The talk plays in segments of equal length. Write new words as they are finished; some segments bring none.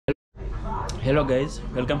Hello guys,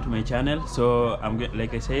 welcome to my channel. So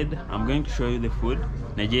like I said, I'm going to show you the food,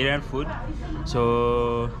 Nigerian food.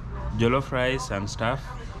 So jollof rice and stuff.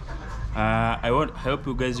 I hope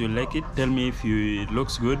you guys will like it. Tell me if it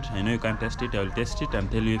looks good. I know you can test it. I will test it and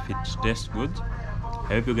tell you if it tastes good.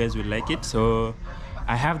 I hope you guys will like it. So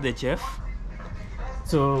I have the chef.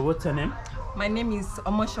 So what's her name? My name is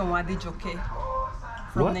Omoshonwa Adejoke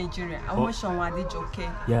from What? Nigeria. Omoshonwa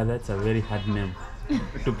Adejoke. Yeah, that's a very hard name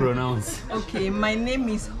to pronounce. Okay, my name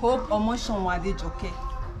is Hope Omoshonwa Adejoke.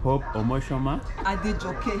 Hope Omoshoma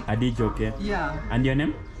Adejoke. Adejoke. Yeah. And your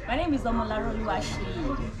name? My name is Omolaro Luashi.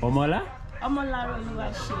 Omola? Omolaro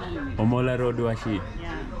Luashi. Omola Rodwashi.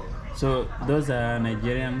 Yeah. So those are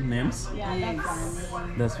Nigerian names. Yeah, Yes.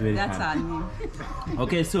 That's very That's hard. our name.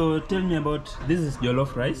 Okay, so tell me about this is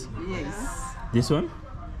jollof rice. Yes. This one.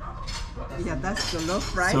 Yeah, that's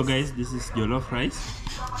jollof rice. So guys, this is jollof rice.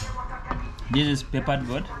 This is peppered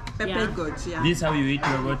goat. Pepper Yeah. goat, yeah. This is how you eat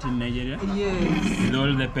your goat in Nigeria Yes. with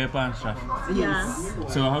all the pepper and stuff. Yes.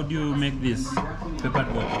 So how do you make this peppered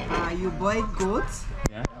goat? You boil goat,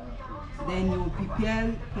 Yeah. then you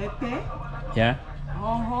prepare pepper, Yeah.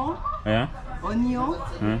 Yeah. onion.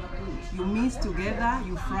 Huh? You mix together,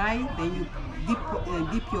 you fry, then you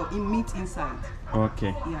dip your meat inside.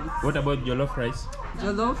 Okay. Yeah, What about jollof rice?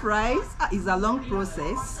 Jollof rice is a long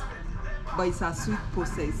process, but it's a sweet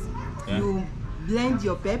process. Yeah. You blend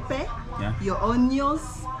your pepper, Yeah. your onions,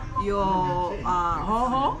 your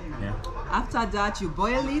hoho. Yeah. After that, you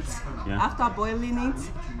boil it. Yeah. After boiling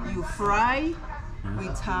it, you fry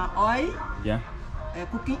with oil, Yeah.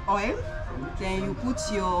 cooking oil. Then you put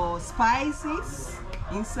your spices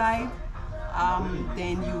inside.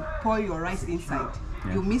 Then you pour your rice inside.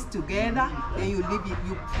 Yeah. You mix together. Then you leave it.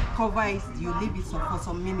 You cover it. You leave it for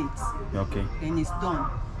some minutes. Okay. Then it's done.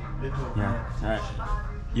 Yeah.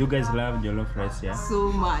 You guys love jollof rice, yeah? So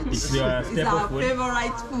much. It's your staple our food?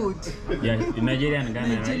 favorite food. Yeah, in Nigeria and Ghana,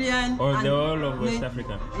 Nigerian right? Or and the whole of West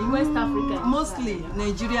Africa. West Africa. Mostly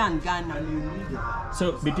Nigeria and Ghana.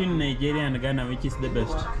 So between Nigeria and Ghana, which is the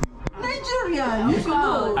best? Nigeria, you should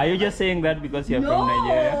know. Are you just saying that because you're from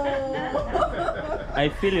Nigeria? I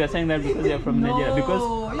feel you're saying that because you're from Nigeria. Because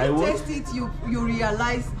you I watched, taste it, you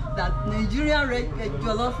realize that Nigerian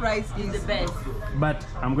jollof rice is The best. but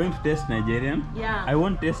I'm going to taste Nigerian. Yeah. I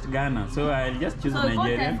won't taste Ghana, so I'll just choose So go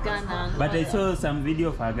Nigerian. test Ghana. But I saw some video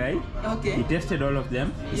of a guy. He Okay. tasted all of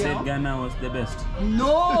them. He Yeah. said Ghana was the best.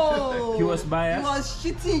 No. He was biased? He was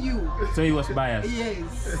cheating you. So he was biased.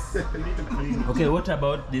 Yes. Okay, what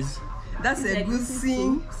about this That's a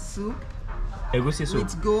goosey soup egusi soup?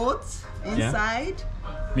 with goat inside.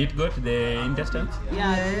 Meat goat, the intestines?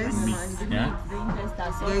 Yeah. Yes. Yeah. The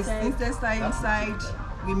intestine. There's intestine inside.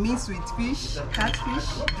 We mix with fish, catfish,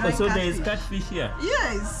 dry Oh, so there catfish. is catfish here.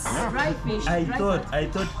 Yes. Dry fish. I dry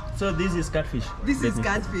thought, so this is catfish. This Let is me-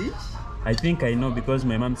 catfish. I think I know because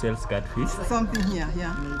my mom sells catfish. Something here,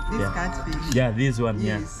 yeah. This Yeah. catfish. Yeah, this one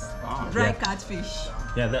here. Yes. Dry Yeah. catfish.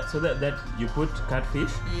 Yeah, that you put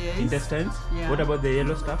catfish, Yes. intestines. Yeah. What about the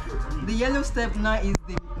yellow stuff? The yellow step now is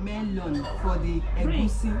the melon for the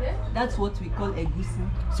egusi. That's what we call egusi.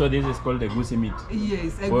 So this is called egusi meat.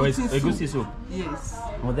 Yes, Or it's egusi egusi soup. soup. Yes.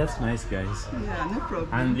 Oh, that's nice, guys. Yeah, no problem.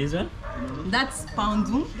 And this one? That's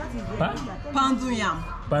poundun. Pa? Poundun yam.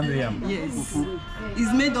 Pandu yam. Yes.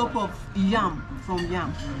 It's made up of yam, from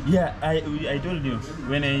yam. Yeah, I told you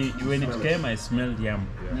when it came, I smelled yam.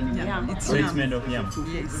 Yeah, Yam. it's So yam. it's made of yam.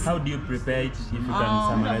 Yes. How do you prepare it? If you can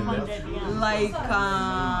summarize that. Like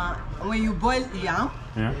when you boil yam,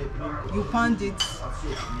 Yeah. you pound it,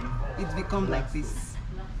 it becomes like this.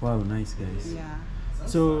 Wow, nice, guys. Yeah.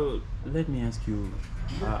 So let me ask you,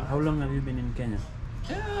 how long have you been in Kenya?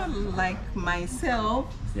 Like myself,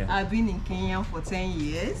 Yeah. I've been in Kenya for 10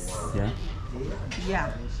 years. Yeah.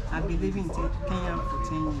 Yeah, I've been living in Kenya for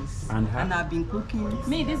 10 years. And how- I've been cooking.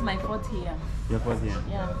 Me, this is my fourth year. Your first year.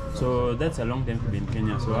 Yeah. So that's a long time to be in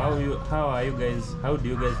Kenya. So how do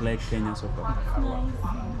you guys like Kenya so far?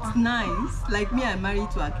 It's nice. Like me, I'm married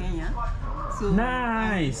to a Kenyan. So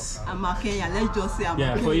Nice. I'm a Kenyan. Let's just say I'm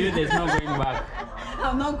Yeah, a for you Kenyan. there's no going back.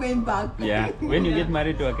 I'm not going back. Yeah. When you get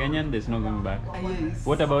married to a Kenyan, there's no going back. Yes.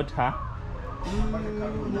 What about her?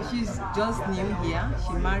 She's just new here.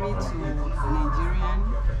 She married to a Nigerian,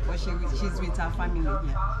 but she's with her family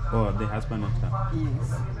here. Oh, the husband and stuff.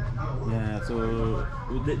 Yes. Yeah. So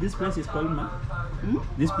this place is called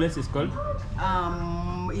This place is called.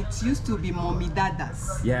 It used to be Mommy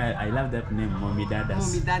Dadas. Yeah, I love that name, Mommy Dadas.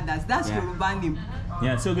 Mommy Dadas. That's Yeah. Yoruba name.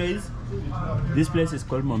 Yeah. So guys, this place is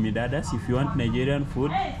called Mommy Dadas. If you want Nigerian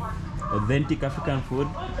food, authentic African food,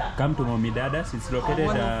 come to Mommy Dadas. It's located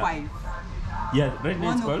 105. Yeah, right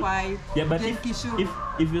now it's called. 105. Yeah, but Kishuru.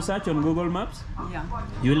 if you search on Google Maps, Yeah.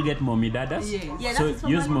 you will get momidadas. Yes. Yeah, So that's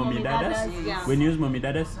use normally momidadas. momidadas, yeah. When you use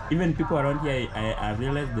momidadas, even people around here, I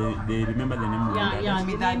realized they remember the name momidadas. Yeah,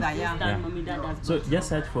 Momidada, yeah. yeah. Momidadas. So just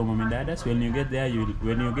search for momidadas. When you get there,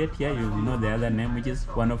 when you get here, you know the other name, which is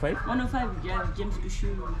 105. 105 James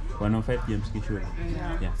Kishuru. 105 James Gigiri.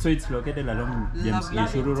 Yeah. Yeah. So it's located along James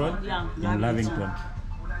Gigiri Road Yeah. in Lavington.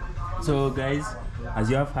 So guys, as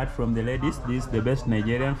you have heard from the ladies, this is the best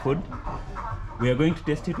Nigerian food. We are going to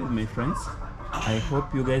test it with my friends. I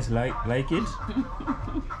hope you guys like it.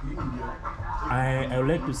 I would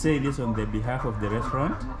like to say this on the behalf of the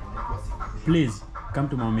restaurant. Please come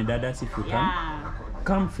to Momidadas if you can. Yeah.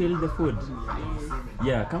 Come feel the food. Yes.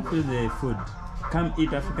 Yeah, come feel the food. Come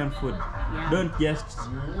eat African food. Yeah. Don't just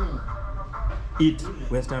eat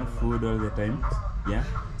Western food all the time. Yeah.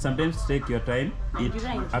 Sometimes take your time, eat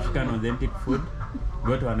Nigerian African authentic food.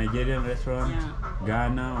 Go to a Nigerian restaurant, Yeah.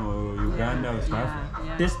 Ghana or Uganda or stuff.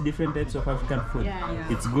 Yeah. Taste different types of African food. Yeah.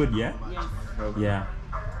 It's good, yeah? Yes. Yeah.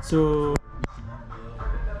 So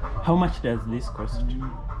how much does this cost?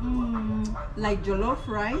 Like jollof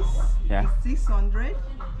rice, Yeah. is 600.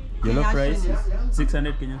 Jollof Kenyan rice, shillings.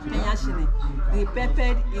 600 Kenyan shillings. Kenyan shilling. The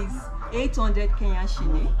peppered is 800 Kenyan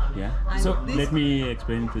shilling. Yeah. And So this- let me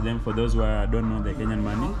explain to them for those who don't know the Kenyan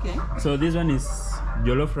money. Okay. So this one is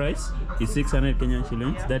jollof rice is 600 Kenyan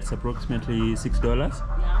shillings. That's approximately $6.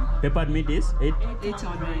 Yeah. Peppered meat is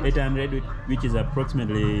 800. 800, which is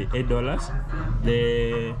approximately $8.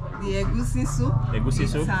 The The egusi soup. Egusi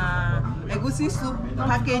it's, soup. Egusi soup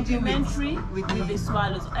packaging Complimentary with with the the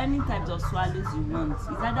swallows, any types of swallows you want. It's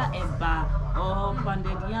either eba or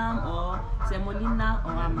pounded yam or semolina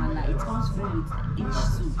or amala. It comes through with each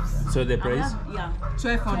soup. so the And price yeah,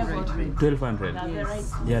 1200. 1200. Yeah, variety.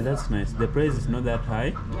 Yeah, that's nice. The price is not that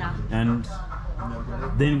high, Yeah. and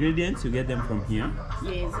the ingredients you get them from here.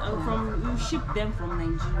 Yes. You ship them from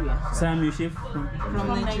Nigeria. Some you ship From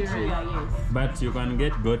Nigeria. yes. but you can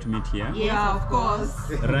get goat meat here. Yes, Yeah, of course.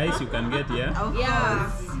 Rice you can get here. Of Yeah.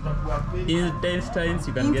 course. Intestines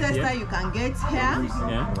you can get Intestine here. you can get here.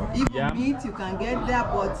 Yeah. Even Yeah. meat you can get there,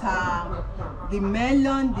 but the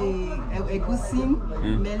melon, the egusi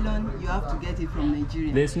melon, you have to get it from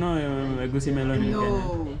Nigeria. There's no egusi melon in Kenya.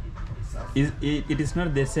 No. It is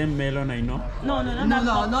not the same melon I know. No, No,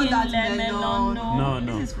 not that melon. No.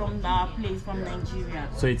 This is from our place, from Nigeria.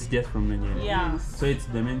 So it's just from Nigeria. Yeah. So it's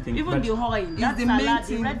the main thing. Even But the oil, that the main salad, the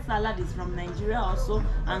thing. red salad is from Nigeria also,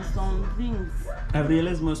 and some things. I've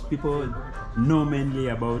realized most people know mainly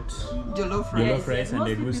about Jollof Jollof rice. rice and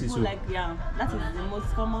mostly egusi people soup. like, yeah, that is the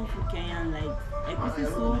most common food Kenyan, like egusi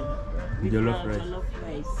soup with Jollof rice. jollof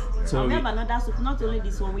rice. So And we have we- another soup, not only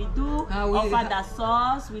this one, we do we- ofada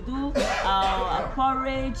sauce, we do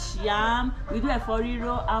porridge, yam, we do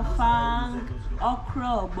eforiro, afang,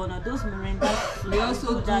 okra, ogbono, those moringa soup. We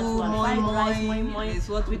also that do one, moi fried moi, rice, moi moi. is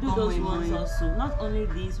what We we do call those moi ones moi. also. Not only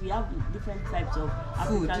these, we have different types of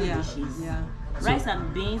Food, African yeah. dishes. Yeah. Rice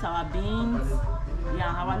and beans, our beans,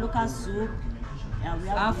 yeah, our local soup. Yeah, we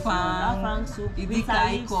have this one, afang soup, bitter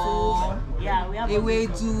leaf soup. Yeah, we have all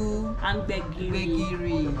this one. Ewedu, And begiri.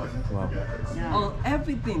 begiri, Wow. Yeah. oh,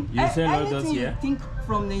 everything. You sell all those Anything here? you think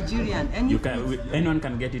from Nigerian, You can anyone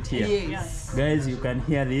can get it here. Yes. Guys, you can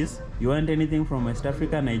hear this. You want anything from West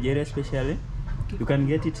Africa, Nigeria especially, you can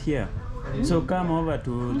get it here. So come over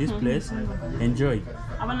to this place, enjoy.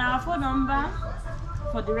 And our phone number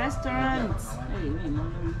for the restaurant.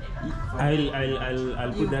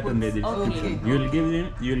 I'll put that on the description.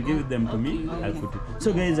 Okay. You'll give them to me. Okay. I'll put it.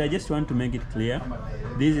 So guys, I just want to make it clear.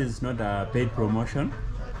 This is not a paid promotion.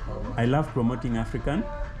 I love promoting African.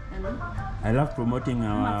 I love promoting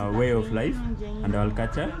our way of life and our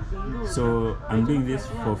culture. So I'm doing this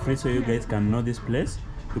for free so you guys can know this place.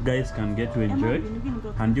 You guys can get to enjoy,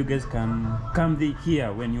 and you guys can come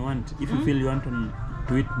here when you want. If you feel you want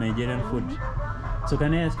to eat Nigerian food. So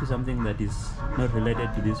can I ask you something that is not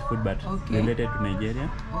related to this food but related to Nigeria?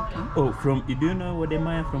 Okay. Oh, do you know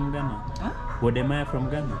Wodemaya from Ghana? Huh? Wodemaya from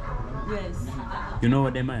Ghana? Yes. You know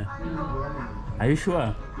Wodemaya? Are you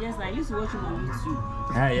sure? Yes, I used to watch him on YouTube.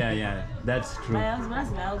 Yeah, that's true. That's my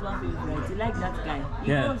husband's favorite. He likes that guy.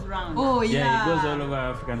 He Yeah. goes round. Oh yeah. Yeah, he goes all over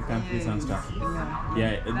African countries and stuff. Yeah.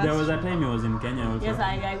 Yeah, there was a time he was in Kenya also. Yes,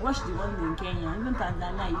 I watched the one in Kenya, even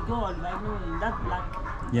Tanzania. You go all I know him, that black.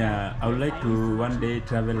 Yeah, I would like to one day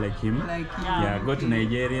travel like him. Like Yeah, go to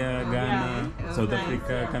Nigeria, Ghana, Yeah. South Okay.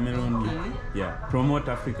 Africa, Cameroon. Okay. Yeah, promote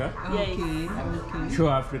Africa, Okay. Okay. show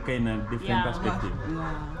Africa in a different Yeah. perspective.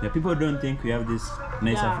 Yeah. Yeah, people don't think we have this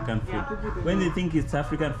nice Yeah, African food. yeah, people don't When they think it's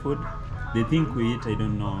African food, they think we eat, I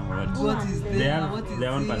don't know what. What is They there? have What is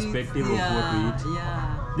their own it? perspective of what we eat.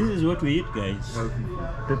 Yeah. This is what we eat, guys.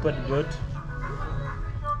 Peppered goat,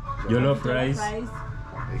 jollof rice.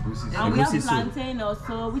 And we have plantain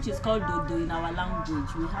also, which is called dodo in our language.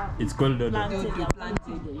 We have it's called dodo.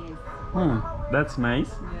 Plantain. Yes. That's nice.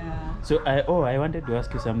 Yeah. So I wanted to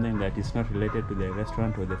ask you something that is not related to the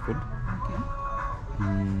restaurant or the food. Okay.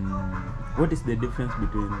 What is the difference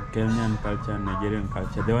between Kenyan culture and Nigerian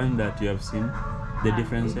culture? The one that you have seen, the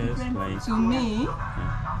differences, like To me,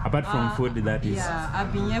 apart from food, that is. yeah,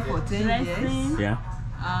 I've been here for 10 years. Yeah.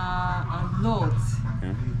 A lot.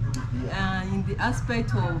 Yeah. In the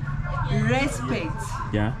aspect of respect.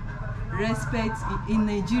 Yeah. Respect in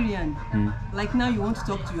Nigerian. Like now, you want to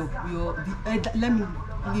talk to let me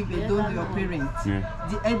leave alone your parents,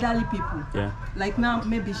 the elderly people. Yeah. Like now,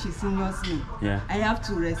 maybe she seniors me. Yeah. I have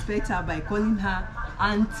to respect her by calling her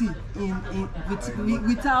auntie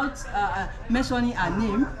without mentioning her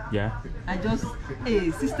name. Yeah. I just,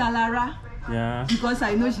 hey, Sister Lara. Yeah. Because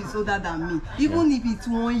I know she's older than me. Even if it's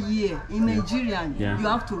 1 year in Nigerian, you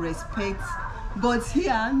have to respect. But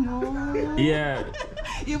here, no. Yeah.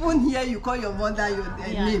 Even here, you call your mother your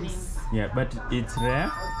names. Yeah, but it's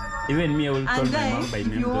rare. Even me, I will call my mom by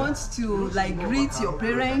name. If you want to like greet your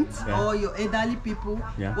parents or your elderly people,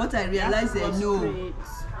 what I realized is no.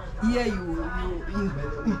 Here you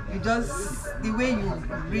just the way you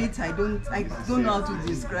greet. I don't know how to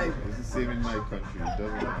describe. It's the same in my country. It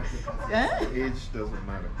doesn't matter. Age doesn't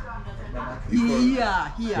matter.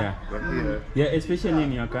 Here. But here, Yeah, especially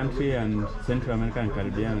in your country and Central America and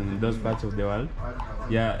Caribbean and those parts of the world.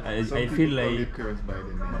 Yeah, I feel like. parents by the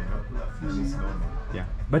name, and it's normal. Yeah,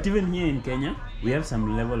 but even here in Kenya, we have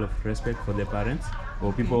some level of respect for the parents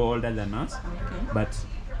or people older than us. But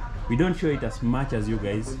we don't show it as much as you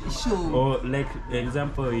guys. Sure. Or like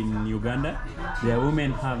example in Uganda, their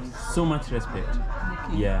women have so much respect.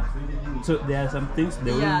 Yeah. So there are some things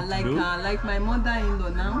they will do. Like my mother-in-law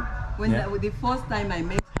now. When the first time I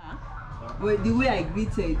met her, the way I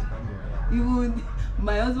greeted, even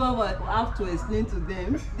my husband would have to explain to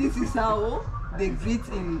them, this is how they greet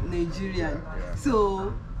in Nigerian.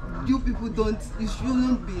 So you people you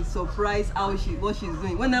shouldn't be surprised what she's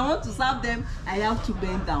doing. When I want to serve them, I have to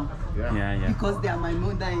bend down. Because they are my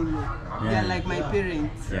mother-in-law. They are like my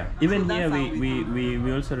parents. Yeah. Even here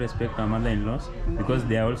we also respect our mother-in-laws because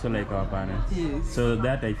they are also like our parents. Yes. So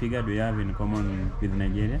that I figured we have in common with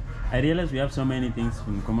Nigeria. I realized we have so many things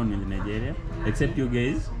in common with Nigeria, except you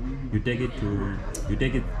guys, you take it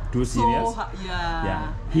too serious.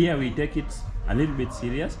 Here we take it a little bit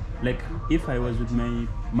serious. Like if I was with my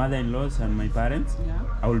mother-in-laws and my parents,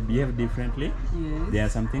 I will behave differently. There are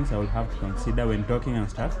some things I will have to consider when talking and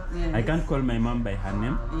stuff. I can't call my mom by her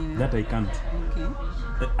name. That I can't.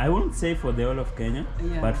 I won't say for the whole of Kenya,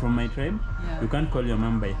 but from my tribe, you can't call your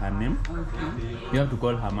mom by her name. You have to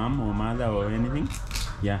call her mom or mother or anything.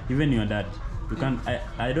 Yeah, even your dad. You can't.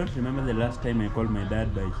 I don't remember the last time I called my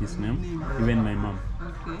dad by his name. Even my mom.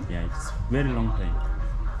 Yeah, it's very long time.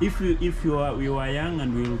 If we were young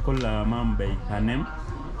and we will call our mom by her name,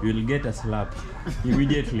 you will get a slap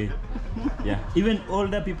immediately. Yeah. Even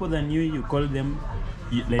older people than you call them.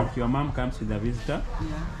 Like your mom comes with a visitor,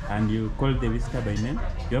 and you call the visitor by name.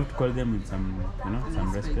 You have to call them with some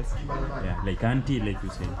respect. Yeah, like auntie, like you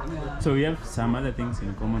say. So we have some other things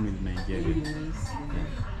in common with Nigeria.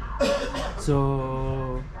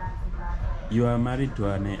 So you are married to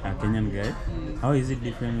a Kenyan guy. How is it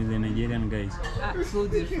different with the Nigerian guys? So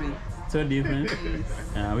different. So different.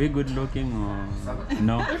 Are we good looking or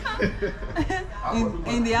no?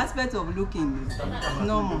 in the aspect of looking,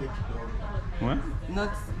 normal. What?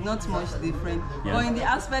 Not much different. But in the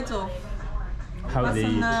aspect of how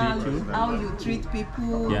personal, they treat you, how you treat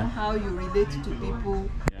people, how you relate to people,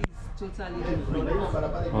 it's totally different.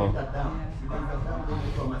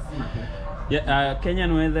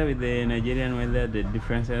 Kenyan weather with the Nigerian weather, the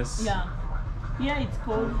differences. Here it's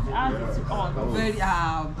cold, as it's hot. Very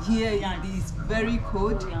here it is very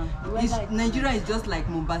cold. Nigeria is just like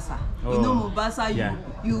Mombasa. You know Mombasa,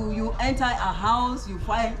 you enter a house, you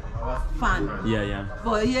find fan.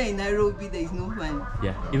 But here in Nairobi there is no fan.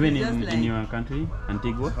 Even in your country,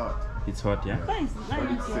 Antigua, it's hot.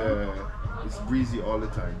 It's breezy all the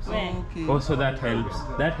time. So. Also that helps.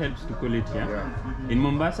 That helps to cool it. In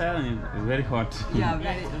Mombasa, it's very hot.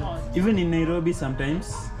 Very hot. Even in Nairobi,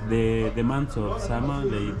 sometimes the months of summer,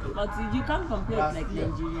 but you can't compare it like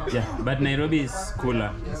Nigeria. But Nairobi is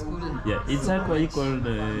cooler. It's cooler. It's actually called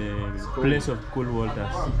place of cool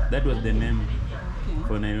waters. That was the name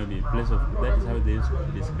for Nairobi. Place of. That is how they used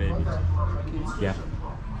to describe it.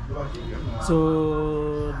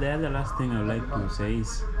 So the other last thing I would like to say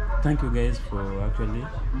is thank you guys for actually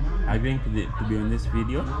agreeing to be on this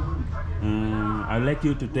video. I would like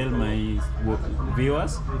you to tell my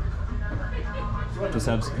viewers to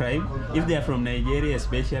subscribe if they are from Nigeria,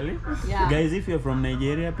 especially. Guys, if you're from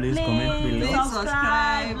Nigeria, please comment below.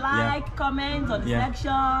 Subscribe, like, comment on the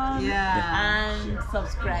section, and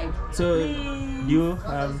subscribe. So, do you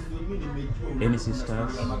have any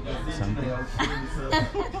sisters? Something?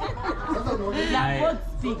 They are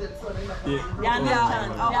both big. They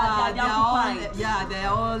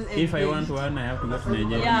are all. If I want one, I have to go to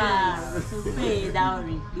Nigeria. Yeah, to pay a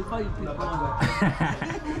dowry before you pick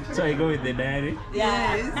one. So I go with the diary.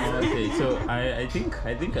 Yes. Okay, so I think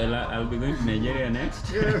I'll be going to Nigeria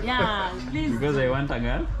next. Yeah, please. Because I want a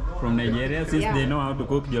girl from Nigeria, since they know how to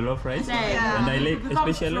cook jollof rice, and I like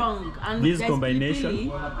especially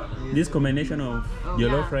this combination of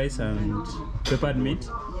jollof rice and peppered meat.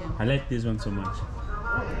 I like this one so much.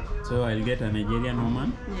 So I'll get a Nigerian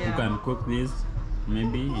woman who can cook this,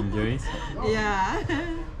 maybe enjoy it.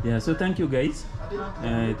 Yeah. So thank you guys.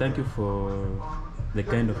 Thank you for the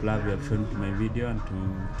kind of love you have shown to my video and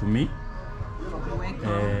to me.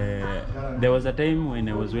 There was a time when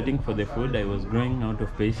I was waiting for the food, I was growing out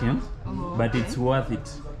of patience, but it's worth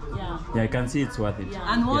it. Yeah, I can see it's worth it.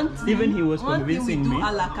 And even he was convincing me. We do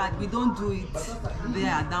a la carte. We don't do it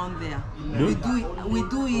there, down there. We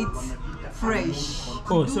do it fresh.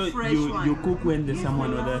 Oh, so you cook when there's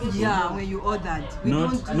someone orders? Yeah, when you ordered.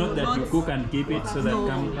 Not that you cook and keep it so that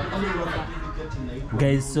come.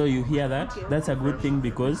 Guys, so you hear that? That's a good thing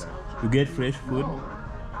because you get fresh food,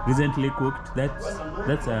 recently cooked. That's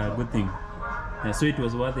a good thing. So it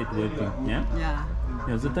was worth it waiting. Yeah.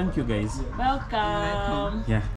 So thank you guys. Welcome. Yeah.